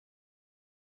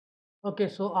Okay,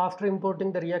 so after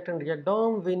importing the React and React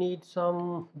DOM, we need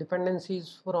some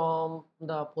dependencies from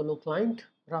the Apollo client,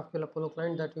 GraphQL Apollo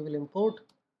client, that we will import,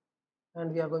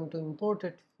 and we are going to import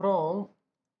it from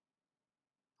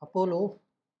Apollo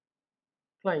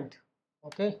client.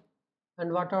 Okay,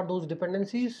 and what are those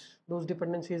dependencies? Those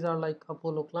dependencies are like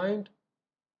Apollo client.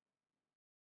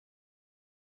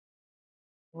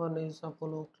 One is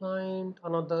Apollo client,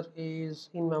 another is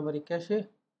in-memory cache.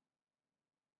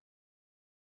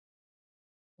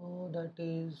 So that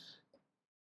is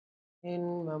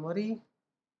in memory.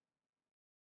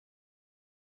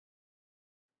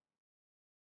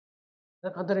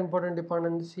 The other important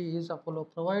dependency is Apollo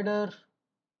provider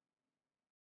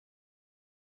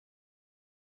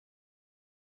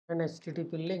and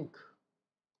HTTP link.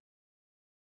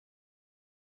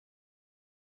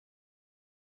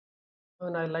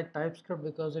 And I like TypeScript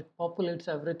because it populates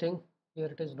everything. Here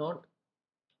it is not.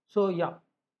 So yeah,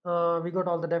 we got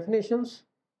all the definitions.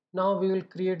 Now we will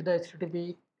create the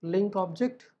HTTP link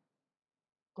object,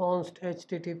 const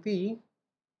HTTP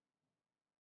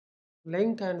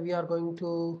link, and we are going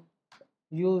to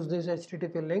use this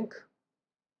HTTP link.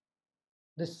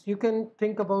 This you can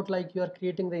think about like you are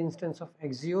creating the instance of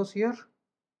Axios here.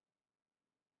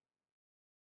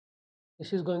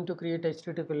 This is going to create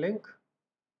HTTP link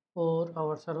for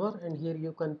our server, and here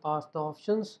you can pass the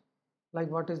options like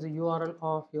what is the URL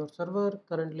of your server.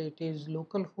 Currently it is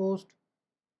localhost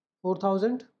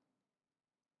 4000.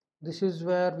 This is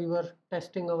where we were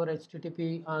testing our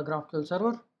HTTP GraphQL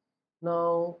server.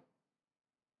 Now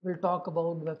we'll talk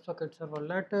about WebSocket server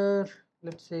later.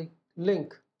 Let's say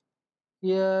link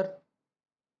here.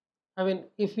 I mean,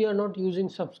 if we are not using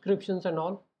subscriptions and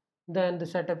all, then the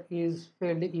setup is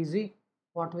fairly easy.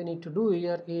 What we need to do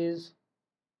here is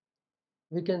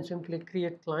we can simply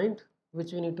create client,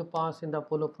 which we need to pass in the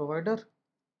Apollo provider,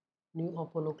 new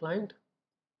Apollo client.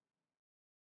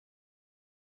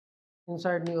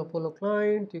 Inside new Apollo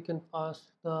client, you can pass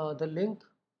the link.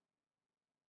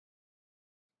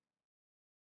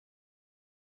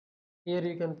 Here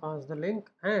you can pass the link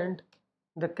and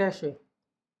the cache,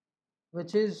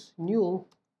 which is new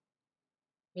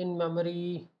in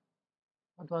memory.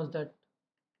 What was that?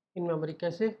 In memory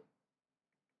cache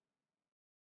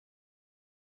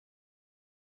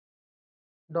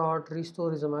dot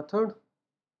restore is a method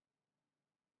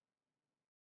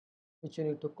which you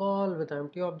need to call with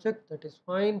empty object. That is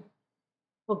fine.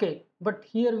 Okay, but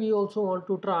here we also want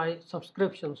to try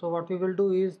subscription. So what we will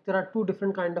do is there are two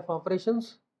different kind of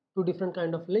operations, two different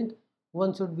kind of link.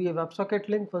 One should be a WebSocket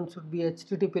link, one should be a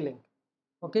HTTP link.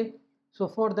 Okay, so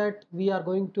for that we are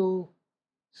going to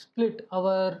split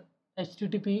our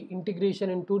HTTP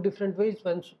integration in two different ways,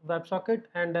 one WebSocket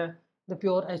and the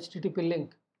pure HTTP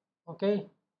link. Okay,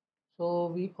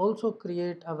 so we also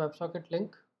create a WebSocket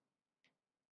link,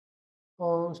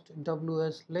 const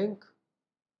ws link.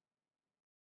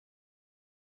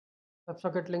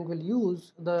 WebSocket link will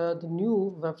use the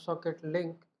new WebSocket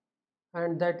link,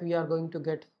 and that we are going to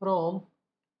get from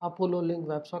Apollo link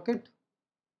WebSocket.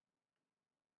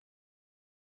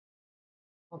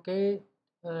 Okay,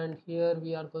 and here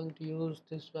we are going to use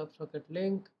this WebSocket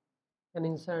link, and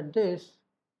inside this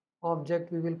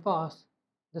object we will pass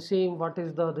the same, what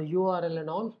is the URL and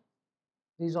all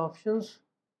these options.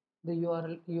 The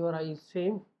URI is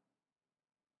same.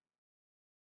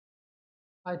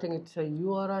 I think it's a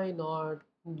URI, not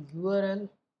URL.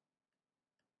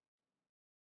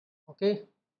 Okay,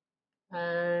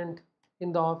 and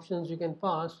in the options you can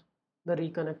pass the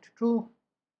reconnect true.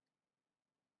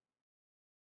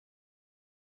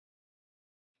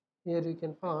 Here you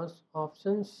can pass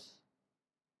options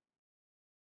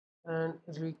and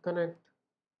reconnect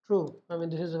true. I mean,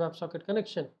 this is a WebSocket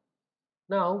connection.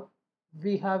 Now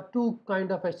we have two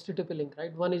kind of HTTP link,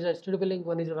 right? One is HTTP link,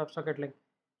 one is a WebSocket link.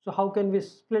 So how can we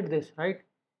split this, right?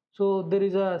 So there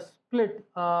is a split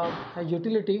a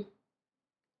utility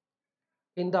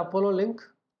in the Apollo link,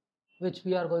 which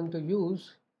we are going to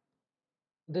use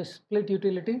this split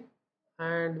utility,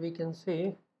 and we can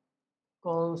say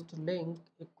const link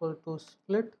equal to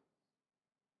split,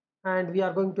 and we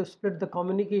are going to split the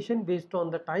communication based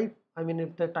on the type. I mean,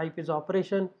 if the type is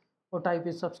operation or type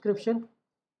is subscription,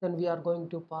 then we are going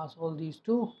to pass all these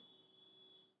two.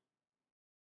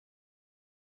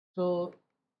 So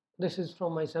this is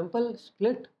from my sample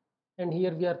split, and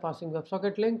here we are passing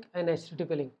WebSocket link and HTTP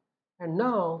link, and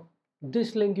now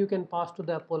this link you can pass to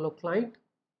the Apollo client.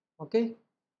 Okay,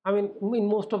 I mean, in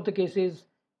most of the cases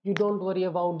you don't worry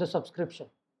about the subscription.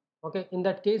 Okay, in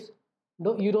that case,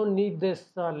 no, you don't need this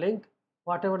link.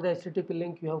 Whatever the HTTP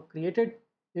link you have created,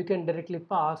 you can directly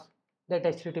pass that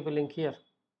HTTP link here.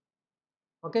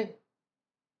 Okay,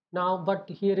 Now, but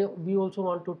here we also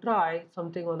want to try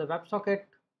something on the WebSocket.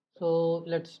 So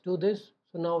let's do this.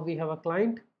 So now we have a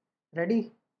client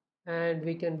ready, and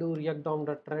we can do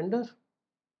react-dom.render,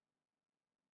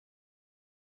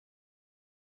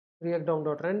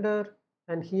 react-dom.render,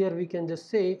 and here we can just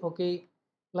say, okay,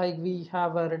 like we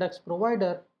have a Redux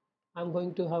provider, I'm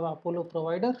going to have Apollo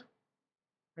provider,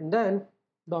 and then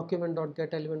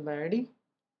document.getElementById.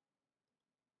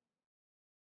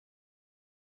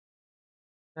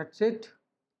 That's it.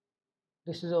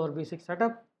 This is our basic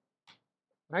setup,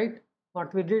 right?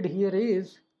 What we did here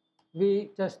is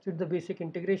we just did the basic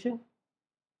integration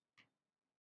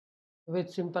with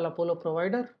simple Apollo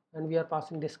provider, and we are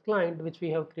passing this client which we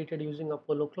have created using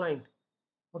Apollo client.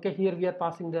 Okay, here we are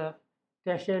passing the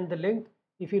cache and the link.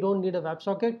 If you don't need a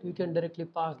WebSocket, you can directly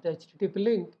pass the HTTP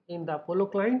link in the Apollo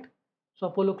client. So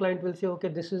Apollo client will say, okay,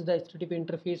 this is the HTTP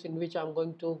interface in which I'm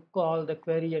going to call the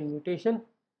query and mutation.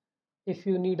 If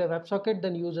you need a WebSocket,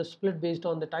 then use a split based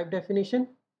on the type definition.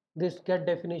 This get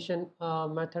definition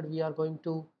method we are going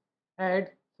to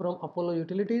add from Apollo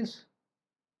utilities.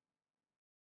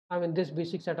 I mean, this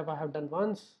basic setup I have done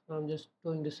once. I'm just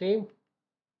doing the same.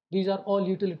 These are all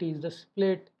utilities, the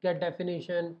split, get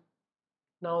definition.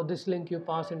 Now this link you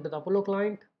pass into the Apollo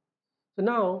client. So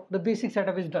now the basic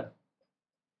setup is done,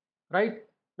 right?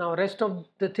 Now rest of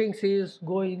the things is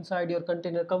go inside your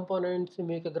container components,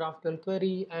 make a GraphQL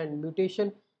query and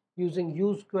mutation using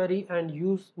use query and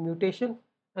use mutation.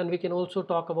 And we can also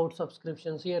talk about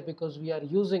subscriptions here because we are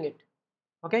using it.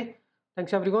 Okay,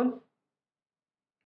 thanks everyone.